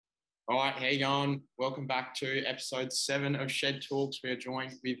All right, how you going? Welcome back to episode 7 of Shed Talks. We are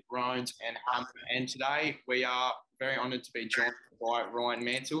joined with Rhyan and Hammer, and today we are very honoured to be joined by Rhyan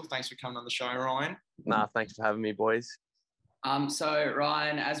Mansell. Thanks for coming on the show, Rhyan. Nah, thanks for having me, boys. So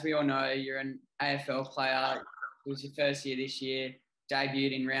Rhyan, as we all know, you're an AFL player. It was your first year this year,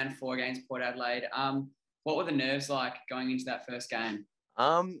 debuted in round 4 against Port Adelaide. What were the nerves like going into that first game?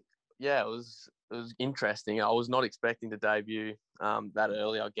 Yeah, it was interesting. I was not expecting to debut that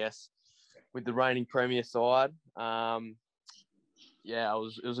early, I guess, with the reigning premier side. It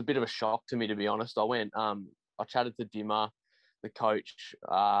was a bit of a shock to me, to be honest. I chatted to Dimmer, the coach,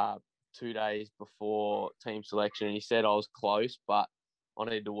 2 days before team selection, and he said I was close, but I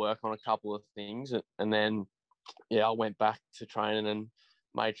needed to work on a couple of things. And then, I went back to training and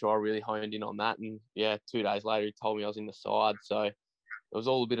made sure I really honed in on that. And 2 days later, he told me I was in the side. So it was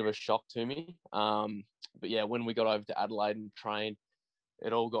all a bit of a shock to me. When we got over to Adelaide and trained,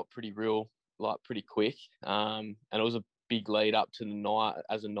 it all got pretty real, pretty quick. And it was a big lead up to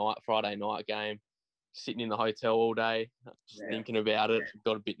the Friday night game, sitting in the hotel all day, just thinking about it,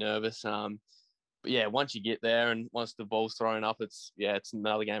 got a bit nervous. Once you get there and once the ball's thrown up, it's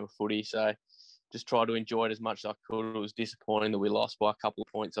another game of footy. So just try to enjoy it as much as I could. It was disappointing that we lost by a couple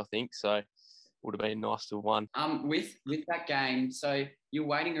of points, I think. So it would have been nice to have won. With that game, so you're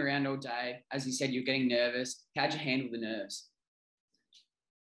waiting around all day. As you said, you're getting nervous. How'd you handle the nerves?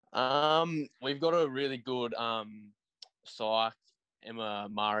 We've got a really good psych, Emma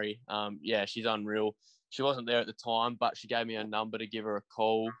Murray. She's unreal. She wasn't there at the time, but she gave me a number to give her a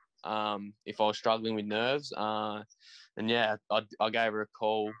call if I was struggling with nerves. I gave her a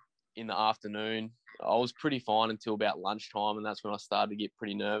call in the afternoon. I was pretty fine until about lunchtime, and that's when I started to get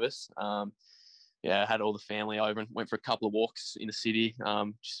pretty nervous. I had all the family over and went for a couple of walks in the city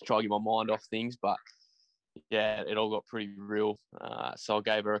just to try to get my mind off things. But, it all got pretty real. So I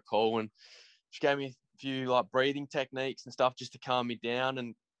gave her a call, and she gave me a few breathing techniques and stuff just to calm me down,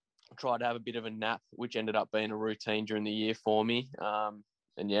 and tried to have a bit of a nap, which ended up being a routine during the year for me.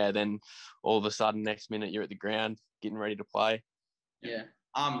 Then all of a sudden, next minute, you're at the ground getting ready to play. Yeah.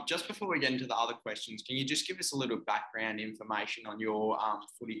 Just before we get into the other questions, can you just give us a little background information on your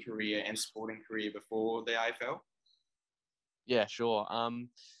footy career and sporting career before the AFL? Yeah, sure.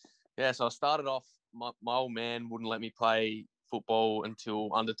 So I started off, my old man wouldn't let me play football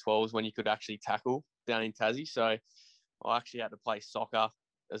until under 12s when you could actually tackle down in Tassie. So I actually had to play soccer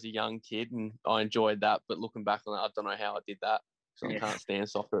as a young kid, and I enjoyed that. But looking back on it, I don't know how I did that, because I can't stand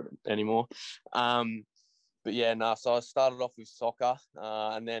soccer anymore. So I started off with soccer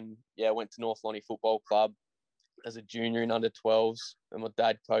and then, went to North Lonnie Football Club as a junior in under 12s. And my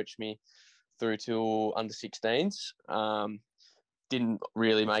dad coached me through to under 16s. Didn't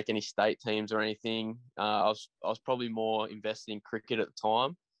really make any state teams or anything. I was probably more invested in cricket at the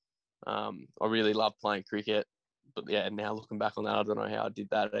time. I really loved playing cricket. But, now looking back on that, I don't know how I did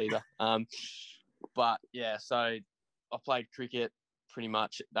that either. So I played cricket pretty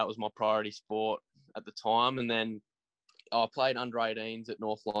much. That was my priority sport at the time. And then I played under 18s at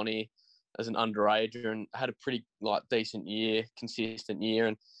North Lonnie as an underager and had a pretty decent year, consistent year,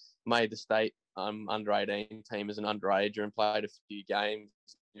 and made the state under 18 team as an underager and played a few games.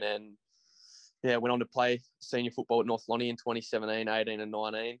 And then, went on to play senior football at North Lonnie in 2017, 18 and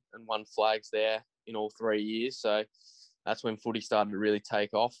 19 and won flags there in all 3 years. So that's when footy started to really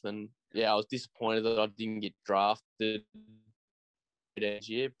take off. And I was disappointed that I didn't get drafted that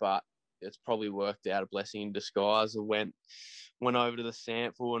year, but it's probably worked out a blessing in disguise. I went over to the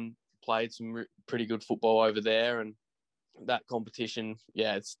Sample and played some pretty good football over there. And that competition,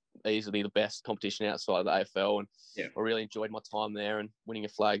 it's easily the best competition outside the AFL. And I really enjoyed my time there, and winning a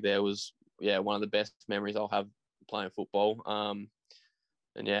flag there was, one of the best memories I'll have playing football.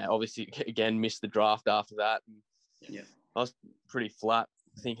 Obviously, again, missed the draft after that. And I was pretty flat,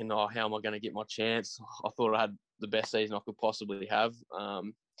 thinking, how am I going to get my chance? I thought I had the best season I could possibly have.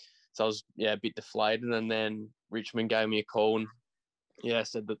 So I was, a bit deflated. And then Richmond gave me a call and,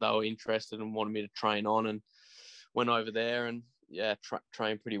 said that they were interested and wanted me to train on, and went over there and,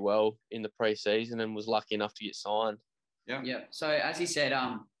 trained pretty well in the pre-season and was lucky enough to get signed. Yeah. So as you said,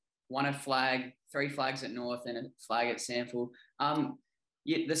 won a flag, 3 flags at North and a flag at Sample.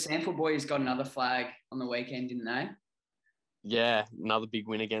 The Sample boys got another flag on the weekend, didn't they? Yeah, another big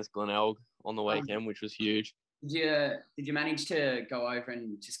win against Glenelg on the weekend, which was huge. Did you manage to go over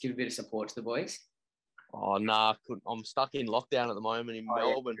and just give a bit of support to the boys? Oh, no, I couldn't. I'm stuck in lockdown at the moment in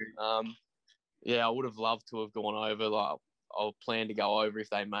Melbourne. I would have loved to have gone over. I planned to go over if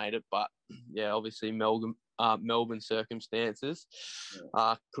they made it, but obviously Melbourne Melbourne circumstances.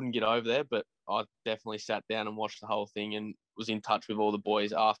 Couldn't get over there, but I definitely sat down and watched the whole thing and was in touch with all the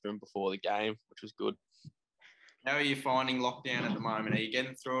boys after and before the game, which was good. How are you finding lockdown at the moment? Are you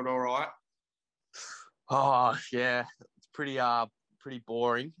getting through it all right? Oh, yeah. It's pretty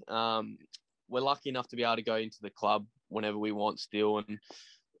boring. We're lucky enough to be able to go into the club whenever we want still and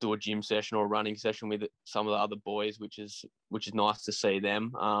do a gym session or a running session with some of the other boys, which is nice to see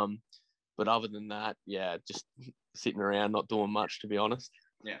them. But other than that, yeah, just sitting around, not doing much, to be honest.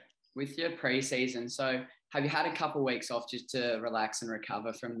 Yeah. With your pre-season, so have you had a couple of weeks off just to relax and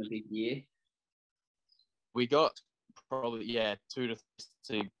recover from the big year? We got probably, 2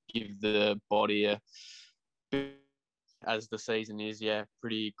 to give the body a bit, as the season is,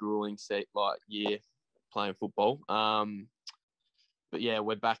 pretty grueling year playing football. But yeah,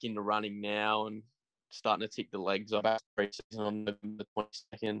 we're back into running now and starting to tick the legs off pre-season on November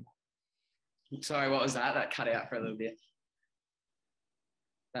 22nd. Sorry, what was that? That cut out for a little bit.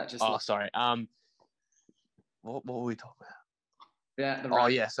 That just. Oh, sorry. What were we talking about? Yeah.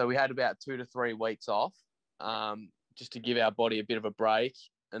 Yeah. So we had about 2 to 3 weeks off, just to give our body a bit of a break,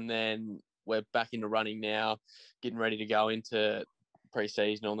 and then we're back into running now, getting ready to go into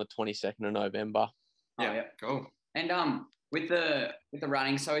pre-season on the 22nd of November. Yeah, cool. And with the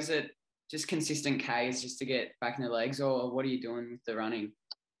running, so is it just consistent Ks just to get back in the legs, or what are you doing with the running?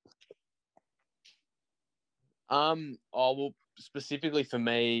 Well, specifically for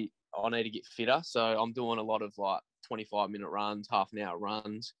me, I need to get fitter. So I'm doing a lot of 25-minute runs, half an hour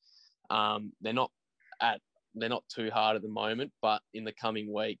runs. They're not too hard at the moment, but in the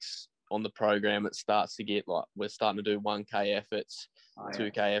coming weeks on the program, it starts to get we're starting to do 1K efforts,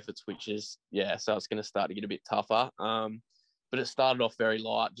 2K efforts, which is, so it's going to start to get a bit tougher. But it started off very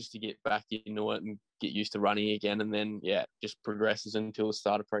light just to get back into it and get used to running again. And then, just progresses until the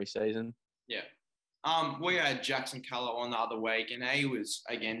start of pre-season. Yeah. We had Jackson Culler on the other week, and he was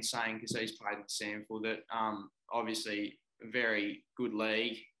again saying, because he's played at Sample, that obviously a very good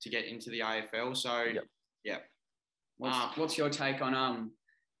league to get into the AFL. So, yep. What's your take on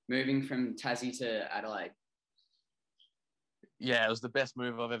moving from Tassie to Adelaide? Yeah, it was the best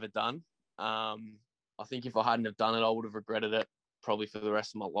move I've ever done. I think if I hadn't have done it, I would have regretted it probably for the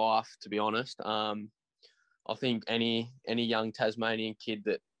rest of my life, to be honest. I think any young Tasmanian kid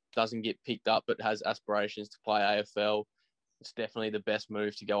that doesn't get picked up but has aspirations to play AFL, it's definitely the best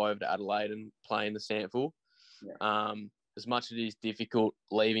move to go over to Adelaide and play in the Sample. Yeah. As much as it is difficult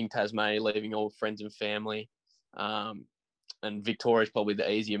leaving Tasmania, leaving all friends and family, and Victoria is probably the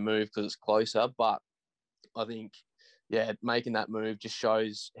easier move because it's closer, but I think, making that move just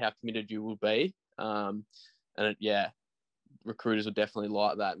shows how committed you will be. Recruiters will definitely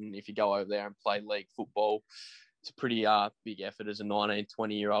like that. And if you go over there and play league football, it's a pretty big effort as a 19,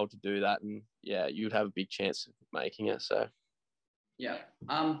 20-year-old to do that. And, you'd have a big chance of making it. So, yeah.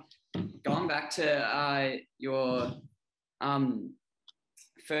 Going back to your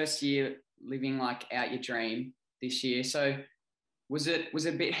first year living out your dream this year. So was it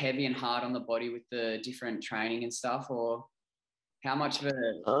a bit heavy and hard on the body with the different training and stuff, or how much of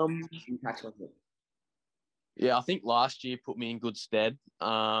an impact was it? Yeah, I think last year put me in good stead.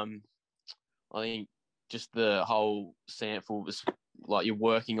 I think just the whole Sample was you're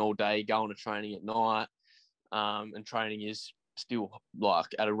working all day, going to training at night, and training is still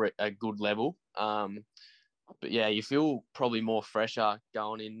at a good level. But you feel probably more fresher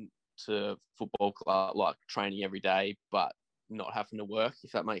going into football club, training every day, but not having to work,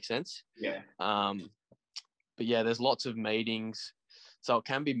 if that makes sense. Yeah. But there's lots of meetings, so it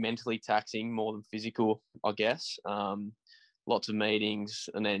can be mentally taxing more than physical, I guess. Lots of meetings,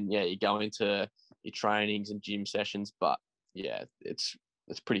 and then you go into your trainings and gym sessions. But it's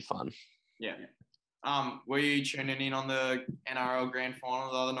pretty fun. Yeah. Were you tuning in on the NRL Grand Final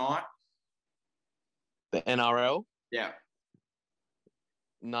the other night? The NRL? Yeah.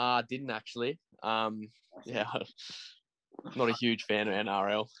 Nah, I didn't actually. Not a huge fan of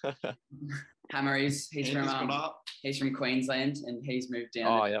NRL. Hammer he's from Queensland and he's moved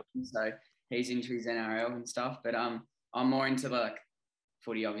down. Oh, yep. So he's into his NRL and stuff. But I'm more into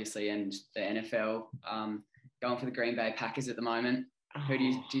footy, obviously, and the NFL. Going for the Green Bay Packers at the moment. Who do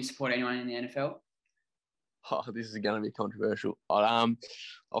you support? Anyone in the NFL? Oh, this is going to be controversial. I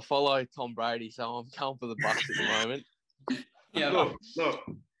follow Tom Brady, so I'm going for the Bucks at the moment. Yeah. Look,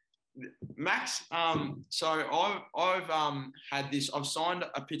 Max. So I've had this. I've signed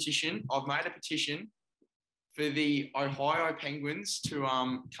a petition. I've made a petition for the Ohio Penguins to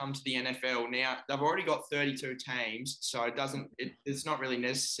come to the NFL. Now they've already got 32 teams, so it's not really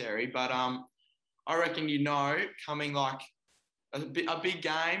necessary. But I reckon coming a big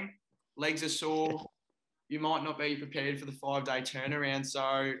game, legs are sore. you might not be prepared for the 5-day turnaround.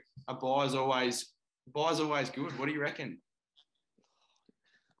 So a buy's always good. What do you reckon?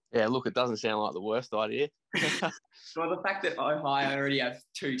 Yeah, look, it doesn't sound like the worst idea. Well, the fact that Ohio already have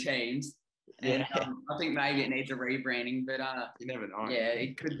 2 teams, and Yeah. I think maybe it needs a rebranding, but You never know. yeah,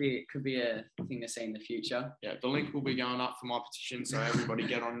 it could be a thing to see in the future. Yeah, the link will be going up for my petition, so everybody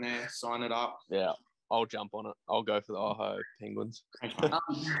get on there, sign it up. Yeah, I'll jump on it. I'll go for the Ohio Penguins.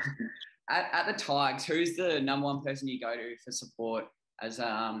 At the Tigers, who's the number 1 person you go to for support as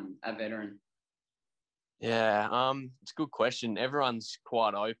a veteran? Yeah, it's a good question. Everyone's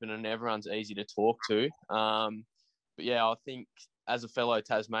quite open and everyone's easy to talk to. But yeah, I think as a fellow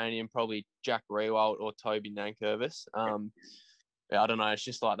Tasmanian, probably Jack Rewalt or Toby Nankervis. Yeah, I don't know. It's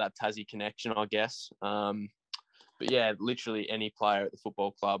just like that Tassie connection, I guess. But yeah, literally any player at the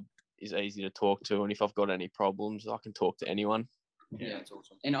football club is easy to talk to. And if I've got any problems, I can talk to anyone. Yeah, that's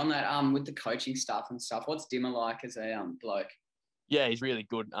awesome. And on that, with the coaching staff and stuff, what's Dimmer like as a bloke? Yeah, he's really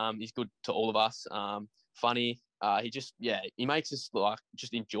good. He's good to all of us. Funny. He makes us like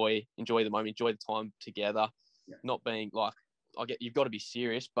just enjoy the moment, enjoy the time together. Yeah. Not being like, you've got to be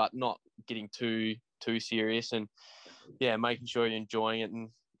serious, but not getting too serious, and yeah, making sure you're enjoying it and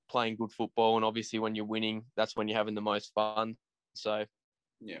playing good football. And obviously, when you're winning, that's when you're having the most fun. So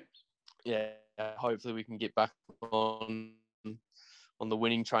yeah, hopefully we can get back on the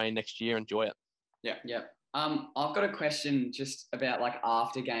winning train next year. Enjoy it. Yeah. I've got a question just about like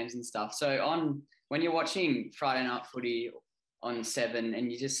after games and stuff. So when you're watching Friday Night Footy on 7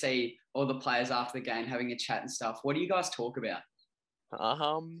 and you just see all the players after the game having a chat and stuff, what do you guys talk about?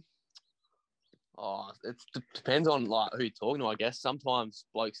 It depends on like who you're talking to, I guess. Sometimes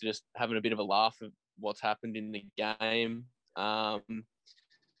blokes are just having a bit of a laugh at what's happened in the game.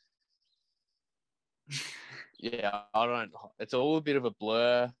 Yeah, it's all a bit of a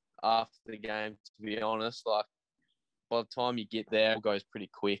blur after the game, to be honest. Like, by the time you get there, it goes pretty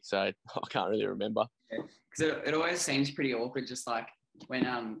quick, so I can't really remember. Because it always seems pretty awkward, just like when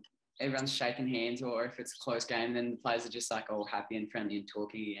everyone's shaking hands, or if it's a close game, then the players are just like all happy and friendly and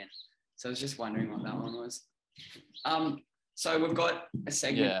talking again. So I was just wondering what that one was. So we've got a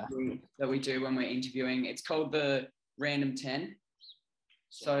segment that we do when we're interviewing. It's called the Random 10.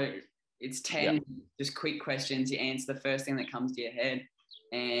 So it's 10 just quick questions. You answer the first thing that comes to your head,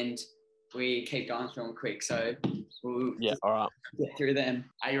 and we keep going through them quick. So we'll all right. Get through them.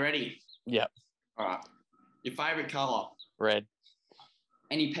 Are you ready? Yeah. All right. Your favourite colour? Red.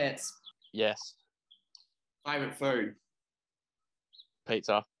 Any pets? Yes. Favourite food?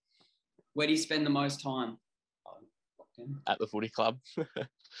 Pizza. Where do you spend the most time? At the footy club.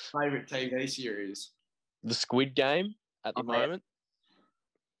 Favourite TV series? The Squid Game at the moment.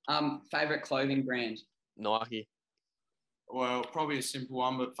 Favourite clothing brand? Nike. Well, probably a simple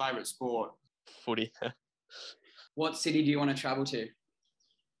one, but favourite sport? Footy. What city do you want to travel to?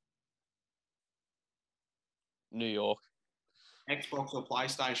 New York. Xbox or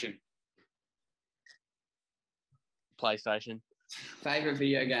PlayStation? PlayStation. Favourite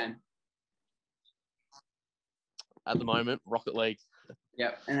video game? At the moment, Rocket League.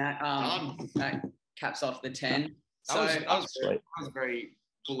 Yep, and that caps off the 10. That was a very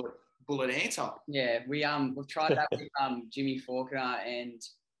bullet answer. Yeah, we've tried that with Jimmy Faulkner, and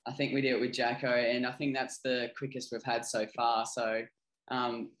I think we did it with Jacko, and I think that's the quickest we've had so far. So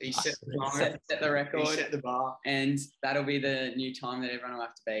he set the record. He set the bar, and that'll be the new time that everyone will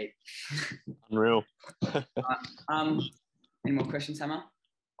have to beat. Unreal. Any more questions, Hammer?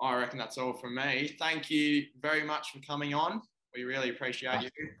 I reckon that's all from me. Thank you very much for coming on. We really appreciate you.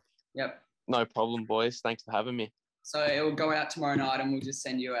 Yep. No problem, boys. Thanks for having me. So it will go out tomorrow night, and we'll just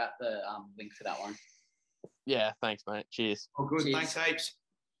send you out the link for that one. Yeah, thanks, mate. Cheers. Oh, good. Cheers. Thanks heaps.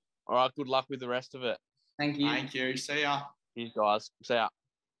 All right, good luck with the rest of it. Thank you. Thank you. See ya. Cheers, guys. See ya.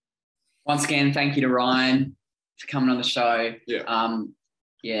 Once again, thank you to Ryan for coming on the show.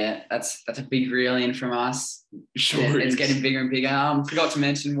 Yeah. That's a big reel in from us. Sure it's is. getting bigger and bigger. Forgot to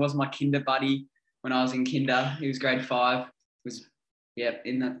mention, was my kinder buddy when I was in kinder. He was grade 5. Was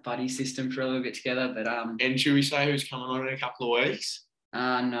in that buddy system for a little bit together. But and should we say who's coming on in a couple of weeks?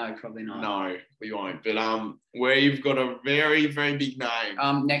 No, probably not. No, we won't. But we've got a very, very big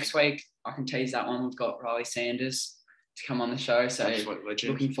name. Next week I can tease that one. We've got Riley Sanders to come on the show. So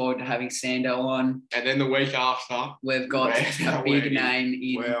looking forward to having Sando on. And then the week after, we've got a big name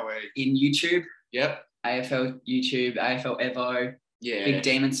in YouTube. Yep. AFL YouTube, AFL Evo. Yeah. Big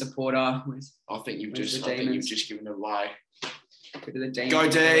Demon supporter. I think you've just given it away. Bit of the Demons. Go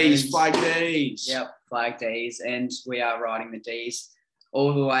D's, flag D's. Yep, flag D's, and we are riding the D's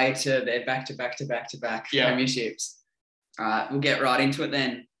all the way to their back-to-back premierships. All right, we'll get right into it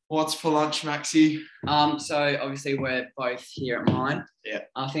then. What's for lunch, Maxi? So obviously we're both here at mine. Yeah.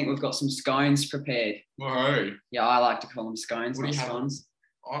 I think we've got some scones prepared. Whoa. Yeah, I like to call them scones, What do not you have? scones.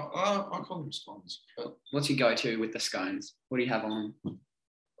 I call them scones. But, What's your go-to with the scones? What do you have on them?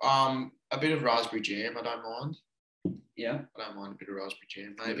 a bit of raspberry jam. I don't mind. Yeah. I don't mind a bit of raspberry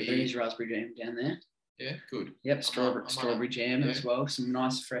jam. There Maybe. is raspberry jam down there. Yeah, good. Yep, strawberry jam as well. Some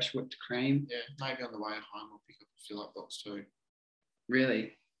nice fresh whipped cream. Yeah, maybe on the way home I'll pick up a fill-up box too.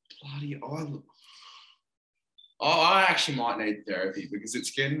 Really? Bloody, I actually might need therapy because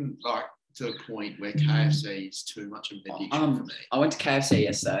it's getting like to the point where KFC is too much of an addiction for me. I went to KFC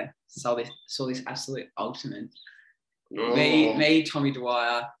yesterday. Saw this absolute ultimate. Oh. Me, Tommy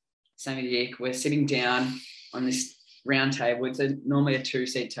Dwyer, Sammy Dick. We're sitting down on this round table. It's normally a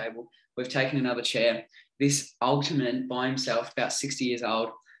 2-seat table. We've taken another chair. This ultimate by himself, about 60 years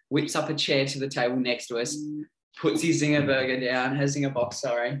old, whips up a chair to the table next to us, puts his zinger burger down, has zinger box,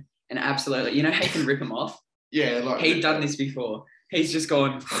 sorry, and absolutely, you know how you can rip him off? Yeah, like he'd done this before. He's just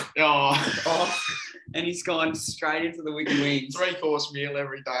gone off, and he's gone straight into the wicked wings. 3-course meal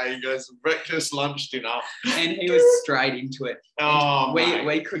every day. He goes breakfast, lunch, dinner, and he was straight into it. Oh,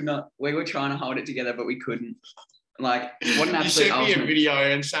 we could not. We were trying to hold it together, but we couldn't. Like, what an absolute You sent me ultimate. a video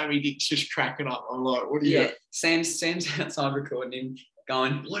and Sammy Dick's just cracking up. I'm like, what are you? Yeah, Sam's outside recording him,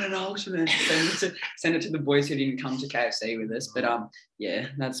 going, what an ultimate. Send it to the boys who didn't come to KFC with us. But yeah,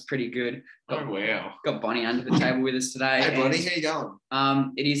 that's pretty good. Wow. Got Bonnie under the table with us today. Hey, Bonnie, how you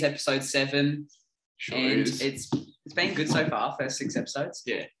going? It is episode 7. Sure and is. It's been good so far, first 6 episodes.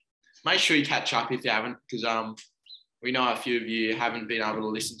 Yeah. Make sure you catch up if you haven't, because we know a few of you haven't been able to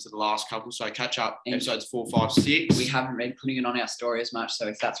listen to the last couple, so catch up episodes 4, 5, 6. We haven't been putting it on our story as much, so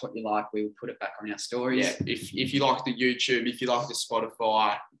if that's what you like, we will put it back on our stories. Yeah, if you like the YouTube, if you like the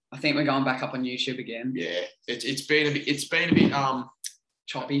Spotify. I think we're going back up on YouTube again. Yeah, it's been a bit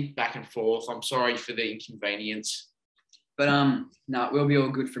choppy, back and forth. I'm sorry for the inconvenience. But no, we'll be all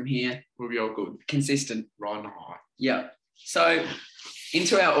good from here. We'll be all good. Consistent. Riding high. Yeah. So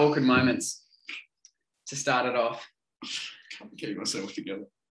into our awkward moments to start it off. Can't keep myself together.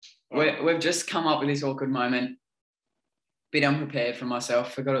 We've just come up with this awkward moment. Bit unprepared for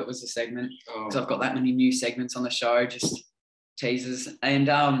myself. Forgot it was a segment because I've got that many new segments on the show, just teasers. And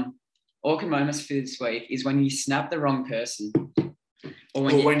awkward moments for this week is when you snap the wrong person. Or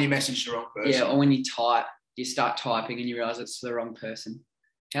when you message the wrong person. Yeah, or when you start typing and you realise it's the wrong person.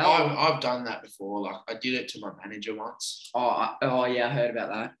 I've done that before. Like, I did it to my manager once. Oh yeah, I heard about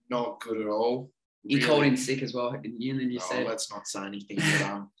that. Not good at all. You called in sick as well, didn't you? And then you said, let's not say anything.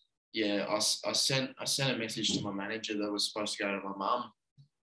 But yeah, I sent a message to my manager that was supposed to go to my mum,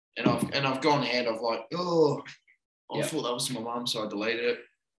 and I've gone ahead. I've like, I thought that was to my mum, so I deleted it.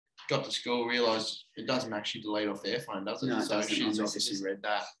 Got to school, realised it doesn't actually delete off their phone, does it? No, so she's obviously read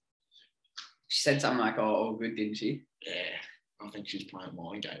that. She said something like, "Oh, all good," didn't she? Yeah, I think she's playing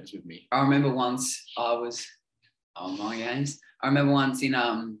mind games with me. I remember once mind games. I remember once in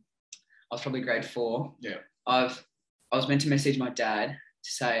I was probably grade 4. Yeah. I was meant to message my dad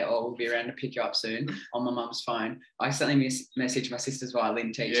to say, we'll be around to pick you up soon on my mum's phone. I accidentally messaged my sister's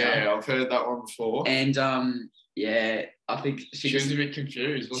violin teacher. Yeah, I've heard that one before. And I think she was a bit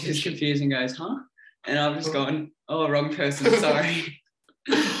confused. She was confused and goes, huh? And I've just gone, wrong person, sorry.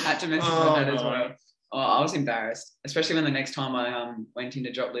 Had to message my dad as well. I was embarrassed, especially when the next time I went in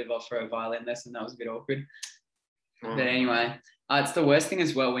to drop Liv off for a violin lesson. That was a bit awkward. But anyway, it's the worst thing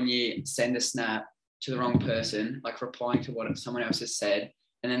as well when you send a snap to the wrong person, like replying to what someone else has said,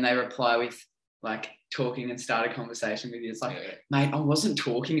 and then they reply with like talking and start a conversation with you. It's like, mate, I wasn't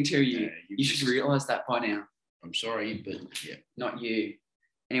talking to you. Yeah, you should realise that by now. I'm sorry, but yeah. Not you.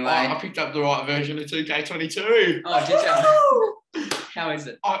 Anyway. I picked up the right version of 2K22. Oh, did you? How is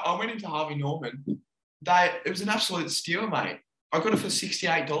it? I went into Harvey Norman. It was an absolute steal, mate. I got it for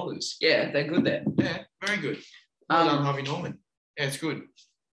 $68. Yeah, they're good there. Yeah, very good. Well done, Harvey Norman. Yeah, it's good.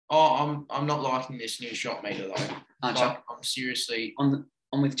 I'm not liking this new shot meter though. I'm seriously on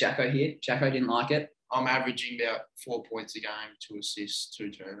with Jacko here. Jacko didn't like it. I'm averaging about 4 points a game, 2 assists,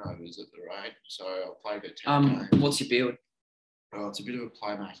 2 turnovers at the rate. So I'll play about 10 games. What's your build? Well, it's a bit of a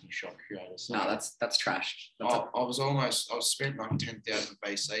playmaking shot creator. So no, that's trash. I spent like 10,000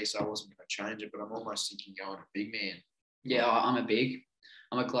 BC, so I wasn't going to change it, but I'm almost thinking going a big man. Yeah,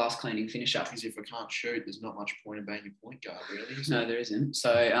 I'm a glass cleaning finisher. Because if I can't shoot, there's not much point in being a point guard, really. No, there isn't.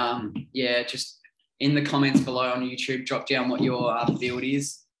 So, just in the comments below on YouTube, drop down what your build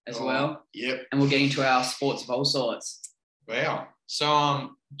is as well. Yep. And we'll get into our sports of all sorts. Wow.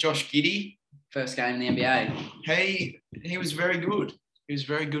 So, Josh Giddey. First game in the NBA. He was very good. He was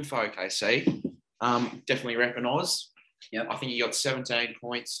very good for OKC. Definitely repping Oz. Yep. I think he got 17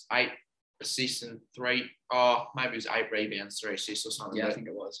 points, 8 assists and 3. Oh, maybe it was 8 rebounds, 3 assists or something. Yeah, I think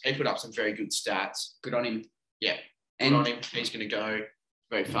it was. He put up some very good stats. Good on him. Yeah, good on him. He's going to go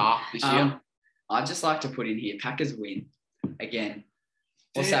very far this year. I'd just like to put in here, Packers win again.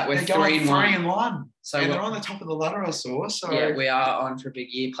 What's They're that? We're going 3-1. So they're on the top of the ladder, I saw. So yeah, we are on for a big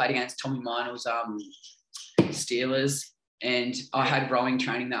year. Played against Tommy Minel's Steelers, and I had rowing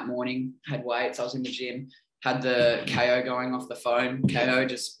training that morning. Had weights. I was in the gym. Had the KO going off the phone. KO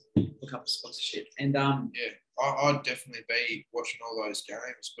just look up sponsorship, and I'd definitely be watching all those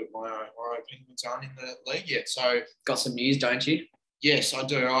games, but my Penguins aren't in the league yet. So got some news, don't you? Yes, I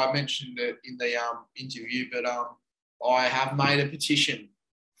do. I mentioned it in the interview, but I have made a petition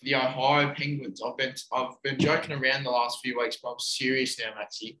for the Ohio Penguins. I've been joking around the last few weeks, but I'm serious now,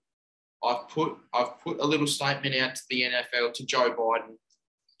 Maxie. I've put a little statement out to the NFL, to Joe Biden.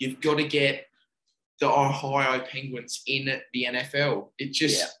 You've got to get the Ohio Penguins in the NFL. It's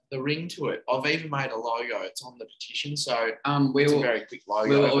just the ring to it. I've even made a logo. It's on the petition, so it's a very quick logo.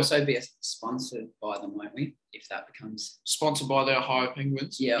 We'll also be sponsored by them, won't we? If that becomes sponsored by the Ohio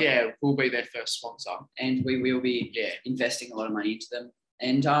Penguins. Yeah, we'll be their first sponsor, and we will be investing a lot of money into them.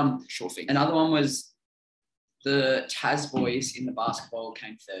 And sure thing. Another one was the Taz boys in the basketball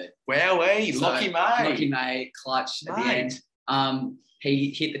came third. Wowee, Lockie May, clutch at the end.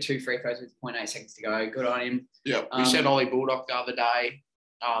 He hit the 2 free throws with 0.8 seconds to go. Good on him. Yeah, we said Ollie Bulldog the other day.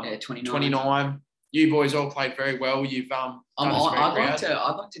 29. You boys all played very well. You've I'd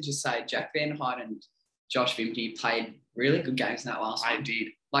like to just say Jack Van Hyde and Josh Vimty played really good games in that last one. They did.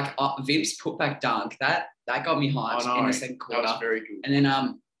 Like Vim's putback dunk, that got me hyped in the second quarter. That was very good. And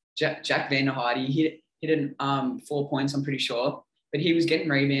then Jack Van Hyde, he hit 4 points, I'm pretty sure. But he was getting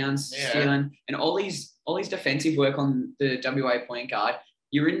rebounds, stealing, and all these defensive work on the WA point guard.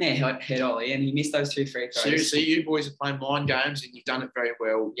 You were in there head Ollie, and he missed those 2 free throws. Seriously, you boys are playing mind games, and you've done it very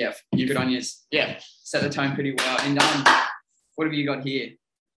well. Yeah, good on you. Yeah, set the tone pretty well. And what have you got here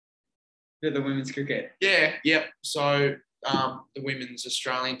for the women's cricket? Yeah. So the women's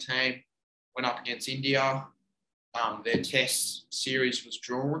Australian team went up against India. Their test series was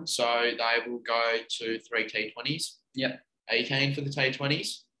drawn, so they will go to 3 T20s. Yep. Are you keen for the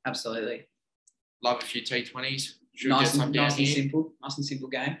T20s? Absolutely. Love a few T20s. Nice and simple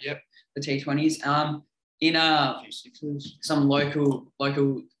game. Yep. The T20s. In some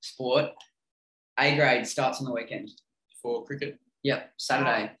local sport, A grade starts on the weekend. For cricket? Yep,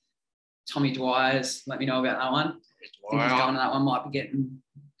 Saturday. Tommy Dwyer's, let me know about that one. I think he's going to that one, might be getting...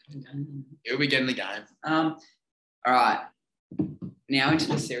 He'll be getting the game. All right. Now into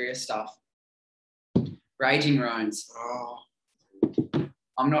the serious stuff. Raging Roans. Oh.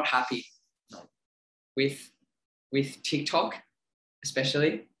 I'm not happy with TikTok,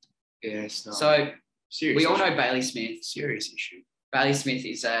 especially. Yes. No. So serious we all issue. know Bailey Smith. Serious issue. Bailey Smith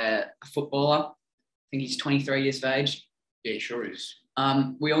is a footballer. I think he's 23 years of age. Yeah, sure is.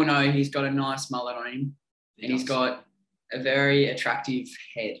 We all know he's got a nice mullet on him, and he's got a very attractive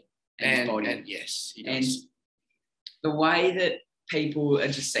head and body. And yes, he does. And the way that people are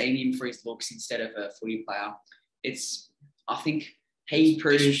just seeing him for his looks instead of a footy player, I think he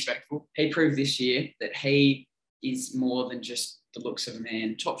proved this year that he is more than just the looks of a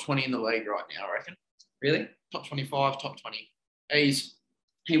man. Top 20 in the league right now, I reckon. Really? Top 25, top 20.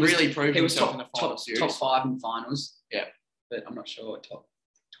 He really proved himself in the final series. Top 5 in finals. Yeah. But I'm not sure top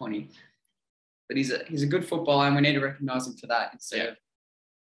 20. But he's a good footballer, and we need to recognise him for that instead of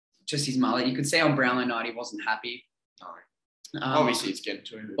just his mullet. You could see on Brownlow night he wasn't happy. No. Obviously, it's getting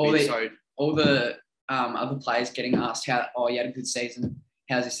to him all the other players getting asked you had a good season.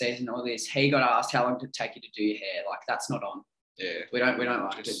 How's your season? All this. He got asked how long did it take you to do your hair. Like, that's not on. Yeah. We don't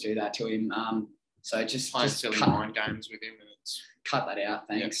like to do that to him. So just silly mind games with him, and cut that out.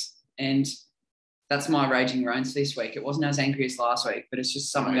 Thanks. Yeah. And that's my raging roans this week. It wasn't as angry as last week, but it's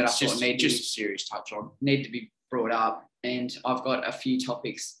just something that I thought a serious touch on. Need to be brought up. And I've got a few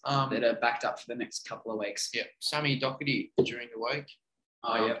topics that are backed up for the next couple of weeks. Yeah. Sammy Doherty during the week.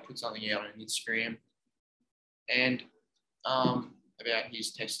 Put something out on Instagram. And about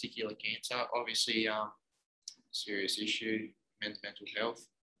his testicular cancer. Obviously, serious issue, men's mental health.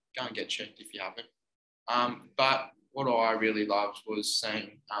 Go and get checked if you haven't. But what I really loved was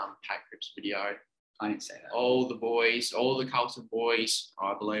seeing Pat Cripps' video. I didn't say that. All the Carlton boys,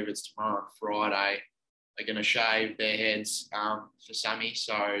 I believe it's tomorrow and Friday, are going to shave their heads for Sammy.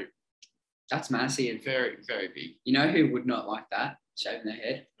 So that's massive. Very, very big. You know who would not like that, shaving their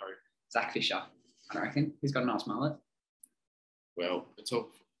head? No. Zach Fisher, I reckon. He's got a nice mullet. Well, it's all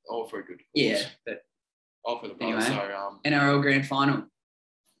for a good cause. Yeah. But all for the brother. Anyway, so, NRL Grand Final.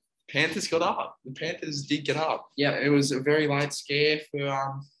 Panthers got up. The Panthers did get up. Yeah. It was a very late scare for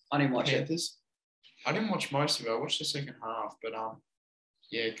I didn't watch it. Panthers. I didn't watch most of it. I watched the second half, but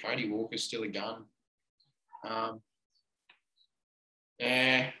yeah, Cody Walker's still a gun.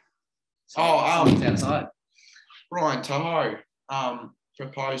 Yeah. Someone's outside. Ryan Toho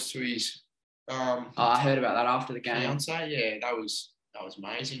proposed to his I heard about that after the game. fiance. Yeah, that was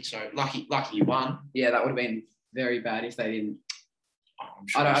amazing. So lucky you won. Yeah, that would have been very bad if they didn't. Oh, I'm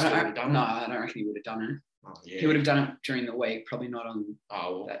sure I he still would don't have done no, it. I don't reckon he would have done it. Oh, yeah. He would have done it during the week, probably not on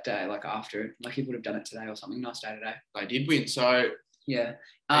Oh, well, that day, like after it. Like he would have done it today or something. Nice day today. they did win. So Yeah.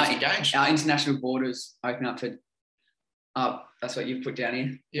 he's engaged. Our international borders open up for. That's what you've put down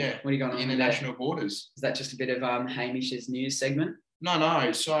here. Yeah. What are you going on? International borders. Is that just a bit of Hamish's news segment?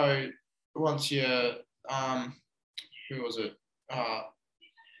 No. So once you, who was it?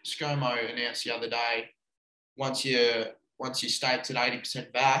 ScoMo announced the other day. Once you states at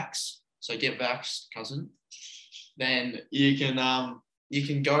 80% vax, so get vaxxed, cousin. Then you can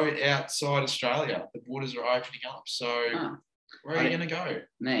go outside Australia. The borders are opening up. So where are you going to go?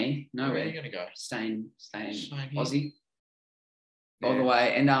 Me? Nowhere. Where are you going to go? Staying Staying here. Aussie. Yeah. All the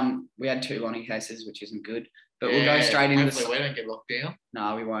way. And we had 2 Lonnie cases, which isn't good. But we'll go straight into hopefully we don't get locked down.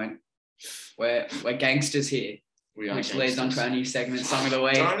 No, we won't. We're gangsters here. We are Which leads on to our new segment, Song of the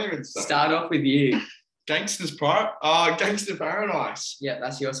Week. Don't even Start off with you. Gangster Paradise. Yeah,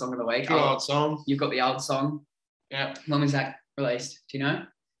 that's your Song of the Week. Good old song. You've got the old song. Yeah. When was that released? Do you know?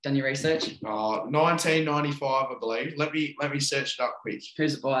 Done your research? 1995, I believe. Let me search it up quick.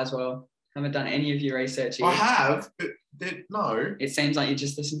 Who's it by as well? Haven't done any of your research here. I have, but no. It seems like you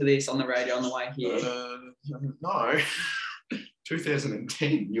just listened to this on the radio on the way here. No.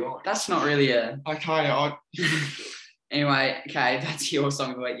 2010. That's not really a... Okay. Anyway, okay, that's your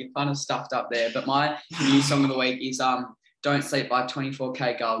Song of the Week. You've kind of stuffed up there. But my new Song of the Week is Don't Sleep by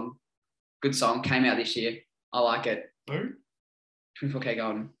 24K Golden. Good song. Came out this year. I like it. Who? 24K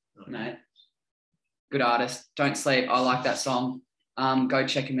Golden. Mate. Good artist. Don't Sleep. I like that song. Go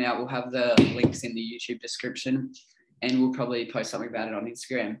check him out. We'll have the links in the YouTube description. And we'll probably post something about it on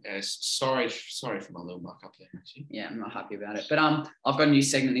Instagram. Yes. Sorry for my little muck up there, actually. Yeah, I'm not happy about it. But I've got a new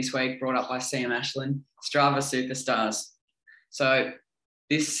segment this week brought up by Sam Ashland, Strava Superstars. So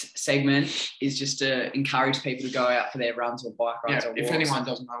this segment is just to encourage people to go out for their runs or bike rides or walks. If anyone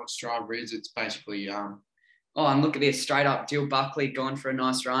doesn't know what Strava is, it's basically Oh, and look at this, straight up, Dill Buckley going for a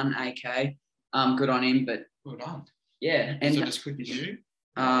nice run, AK. Good on him, but well done. yeah. Is And it as quick as you?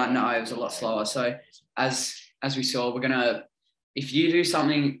 no, it was a lot slower. So as we saw, we're gonna, if you do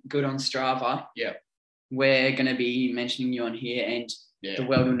something good on Strava, yeah, we're gonna be mentioning you on here, and the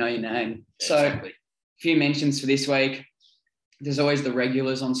world will know your name. Yeah, so exactly. a few mentions for this week. There's always the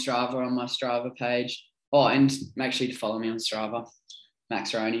regulars on Strava on my Strava page. Oh, and make sure you follow me on Strava,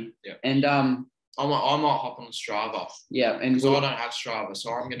 Max Roney. Yeah. And I might hop on Strava. yeah, and because I don't have Strava,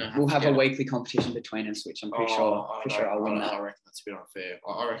 so I'm gonna. We'll have a weekly competition between us, which I'm pretty sure I'll win that. I reckon that's a bit unfair.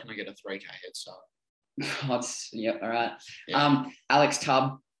 I reckon I get a 3K head start. Yep, all right. Yeah. Alex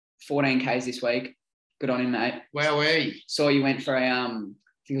Tubb, 14Ks this week. Good on him, mate. Where were you? Saw you went for a I think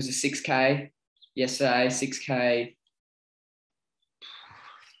it was a 6K yesterday, 6K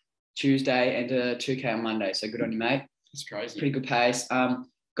Tuesday, and a 2K on Monday. So good on you, mate. That's crazy. Pretty good pace.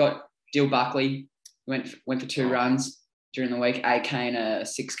 Got Dill Buckley, went for 2 runs during the week, 8K and a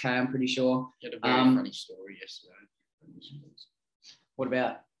 6K, I'm pretty sure. He had a very funny story yesterday. What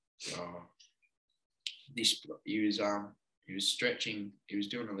about? He was stretching. He was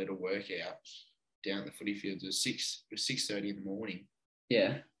doing a little workout down at the footy field. It was 6:30 in the morning.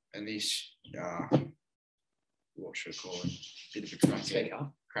 Yeah. And this what should I call him? Bit of a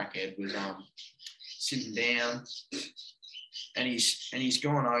crackhead was sitting down, and he's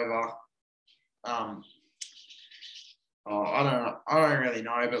gone over. I don't really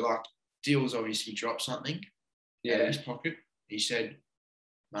know, but like Dill's obviously dropped something out of his pocket. He said,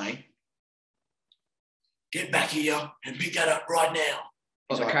 "Mate, get back here and pick that up right now."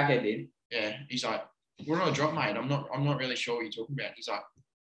 What the crackhead did? Yeah. He's like, "What did I drop, mate? I'm not really sure what you're talking about." He's like,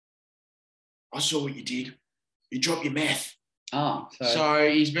 "I saw what you did. You dropped your meth." Oh, so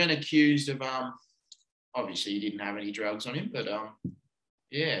he's been accused of obviously he didn't have any drugs on him, but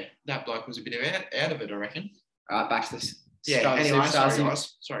yeah, that bloke was a bit out of it, I reckon. All right, back to this. Yeah. Anyway, sorry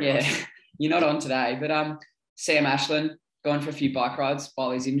guys. Yeah, you're not on today, but Sam Ashland going for a few bike rides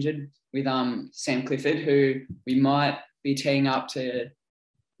while he's injured with Sam Clifford, who we might be teeing up to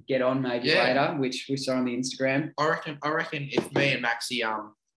get on maybe later, which we saw on the Instagram. I reckon if me and Maxie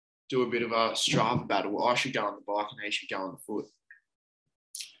do a bit of a Strava battle, I should go on the bike and he should go on the foot.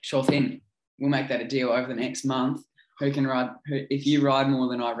 Sure thing. We'll make that a deal over the next month. who can ride. If you ride more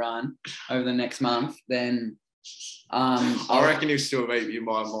than I run over the next month, then I reckon he'll still beat you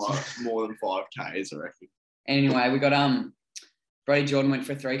by more than 5Ks, I reckon. Anyway, we got Brody Jordan went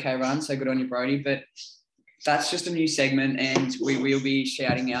for a 3K run, so good on you, Brody. But that's just a new segment, and we will be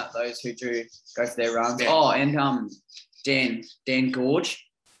shouting out those who do go for their runs. Yeah. Oh, and Dan Gorge.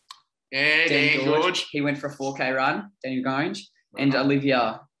 Yeah, Dan Gorge. He went for a 4K run, Daniel Gorge. And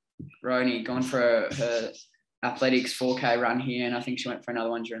Olivia Roney gone for her athletics 4K run here, and I think she went for another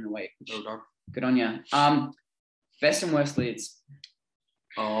one during the week. Well done. Good on you. Best and worst lids.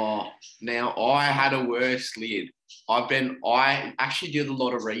 Oh, now I had a worse lid. I actually did a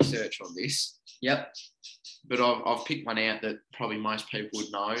lot of research on this. Yep. But I've picked one out that probably most people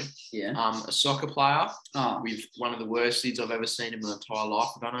would know. Yeah. A soccer player with one of the worst lids I've ever seen in my entire life.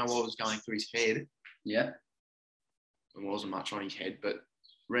 I don't know what was going through his head. Yeah. There wasn't much on his head, but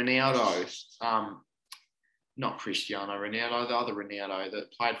Ronaldo, not Cristiano Ronaldo, the other Ronaldo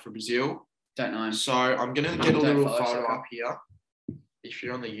that played for Brazil. Don't know him. So I'm going to get a little photo up here. If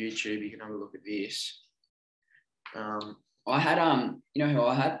you're on the YouTube, you can have a look at this. I had, you know who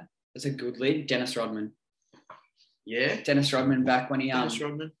I had? That's a good lid, Dennis Rodman. Yeah? Dennis Rodman back when he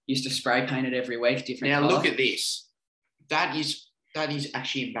Rodman used to spray paint it every week, different Now colour. look at this. That is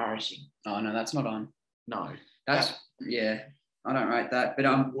actually embarrassing. Oh, no, that's not on. No. Yeah, I don't rate that.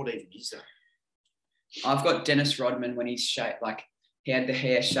 But what even is that? I've got Dennis Rodman when he's shaved, like he had the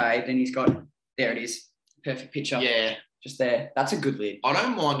hair shaved, and he's got, there it is, perfect picture. Yeah. Just there. That's a good lid. I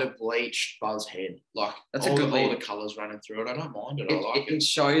don't mind a bleached buzz head. Like, that's a good lid. All the colours running through it. I don't mind it. I like it. It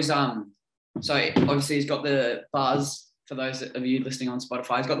shows, so obviously he's got the buzz, for those of you listening on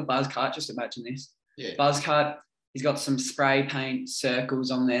Spotify, he's got the buzz cut. Just imagine this. Yeah. Buzz cut. He's got some spray paint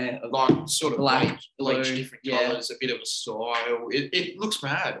circles on there. Like sort of black, bleach different colours, a bit of a style. It looks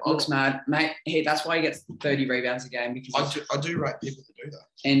mad. Looks mad. Mate, that's why he gets 30 rebounds a game. Because I do rate people to do that.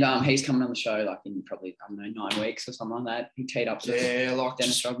 And he's coming on the show like in probably, I don't know, 9 weeks or something like that. He teed up to like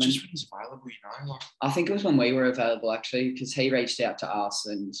Dennis Rodman. Just when he's available, you know. Like, I think it was when we were available actually, because he reached out to us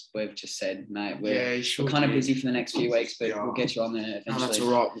and we've just said, mate, we're kind of busy for the next few weeks, but we'll get you on there eventually. No, that's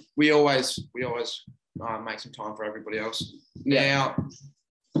all right. We always make some time for everybody else. Yeah.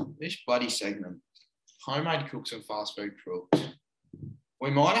 Now, this bloody segment, homemade cooks and fast food crooks.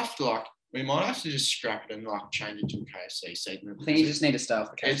 We might have to just scrap it and like change it to a KFC segment. I think you just need to start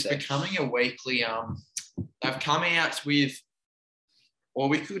with the KFC. It's becoming a weekly. They've come out with, or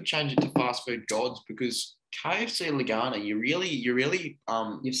we could change it to fast food gods, because KFC Lagana, you really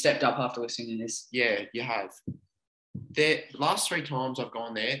you've stepped up after listening to this. Yeah, you have. The last 3 times I've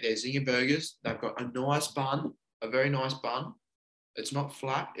gone there, they're zinger burgers. They've got a nice bun, a very nice bun. It's not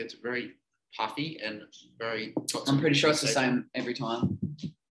flat. It's very puffy and very. I'm pretty sure it's the same every time.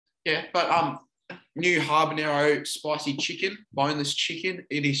 Yeah, but new habanero spicy chicken, boneless chicken.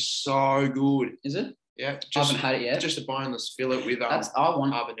 It is so good. Is it? Yeah, I haven't had it yet. Just a boneless fillet with I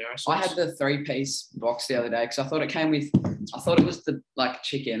want habanero sauce. I had the 3-piece box the other day because I thought it was the like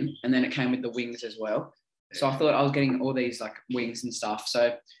chicken, and then it came with the wings as well. So I thought I was getting all these like wings and stuff.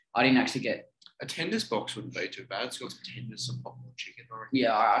 So I didn't actually get a tenders box. Wouldn't be too bad. It's got some tenders, some popcorn chicken.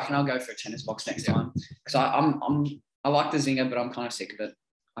 Yeah, I reckon I'll go for a tenders box next time, because I like the zinger, but I'm kind of sick of it.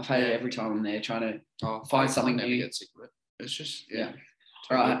 I've had it every time I'm there trying to find something new. Get sick of it. It's just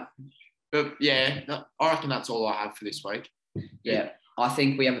All right. But I reckon that's all I have for this week. Yeah, I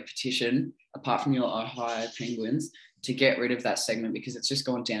think we have a petition, apart from your Ohio Penguins, to get rid of that segment, because it's just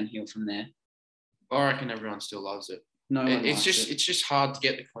gone downhill from there. I reckon everyone still loves it. No, it's just hard to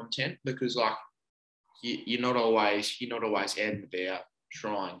get the content, because like you're not always out and about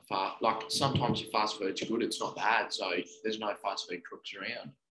trying fast. Like sometimes your fast food's good, it's not bad, so there's no fast food crooks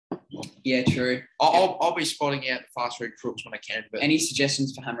around. Yeah, true. I'll be spotting out the fast food crooks when I can. But any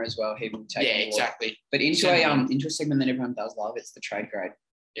suggestions for Hammer as well, he will take. Yeah, exactly. But into a segment that everyone does love, it's the trade grade.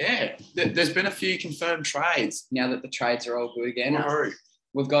 Yeah, there's been a few confirmed trades. Now that the trades are all good again. Woo-hoo.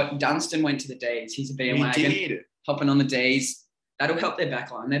 We've got Dunstan went to the D's. He's a bandwagon. Hopping on the D's. That'll help their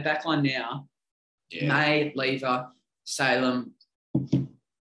backline. Their backline now, May, Lever, Salem.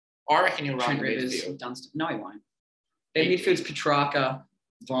 I reckon he'll run Trent the Rivers, midfield. Dunstan. No, he won't. Their midfield's Petrarca,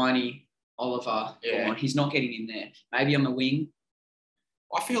 Viney, Oliver. Yeah. He's not getting in there. Maybe on the wing.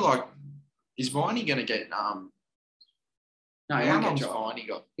 I feel like, is Viney going to get No, how long's Viney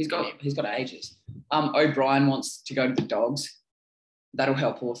got? He's got ages. O'Brien wants to go to the Dogs. That'll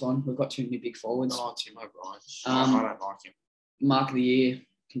help Hawthorn. We've got 2 new big forwards. Oh, Tim O'Brien. I don't like him. Mark of the Year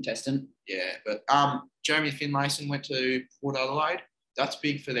contestant. Yeah, but Jeremy Finlayson went to Port Adelaide. That's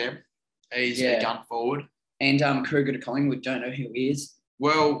big for them. He's a gun forward. And Kruger to Collingwood, don't know who he is.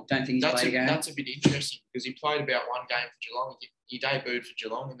 Well, Don't think he's played a game. That's a bit interesting because he played about one game for Geelong. He debuted for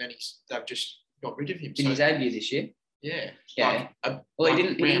Geelong, and then they've just got rid of him. Did he debut this year? Yeah. Yeah. Well, he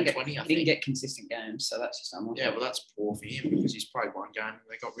didn't get consistent games, so that's just unlucky. Yeah, well, that's poor for him because he's played one game and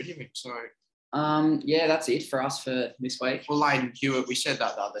they got rid of him. So. Yeah, that's it for us for this week. Well, Layden Hewitt, we said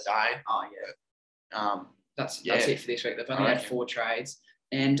that the other day. Oh yeah. That's it for this week. They've only had 4 trades,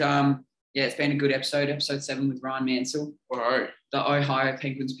 and it's been a good episode. Episode 7 with Ryan Mansell. Whoa. The Ohio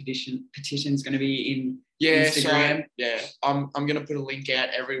Penguins petition is going to be in Instagram. I'm going to put a link out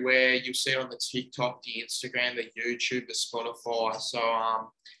everywhere. You'll see it on the TikTok, the Instagram, the YouTube, the Spotify. So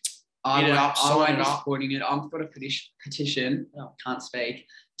I won't be supporting it. I've got a petition. Oh, can't speak.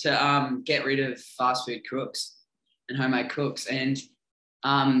 To get rid of fast food cooks and homemade cooks, and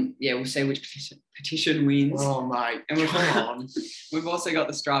we'll see which petition wins. Oh mate, and we've also got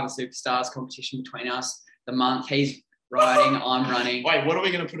the Strava Superstars competition between us. The month he's riding, I'm running. Wait, what are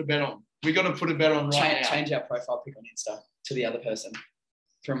we going to put a bet on? We're going to put a bet on right now. Change our profile pic on Insta to the other person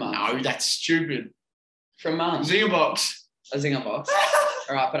for a month. No, that's stupid. For a month. Zinger box. A zinger box.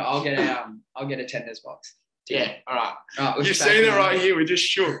 All right, but I'll get a tenders box. Yeah, all right. You've seen it right here. We just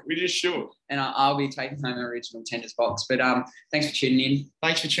shook. And I'll be taking home an original tenders box. But thanks for tuning in.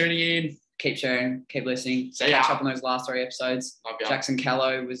 Thanks for tuning in. Keep sharing. Keep listening. Catch up on those last 3 episodes. Jackson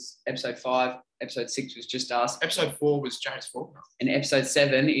Callow was episode 5. Episode 6 was just us. Episode 4 was James Faulkner. And episode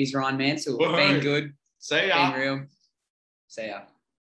 7 is Ryan Mansell. Being good. See ya. Being real. See ya.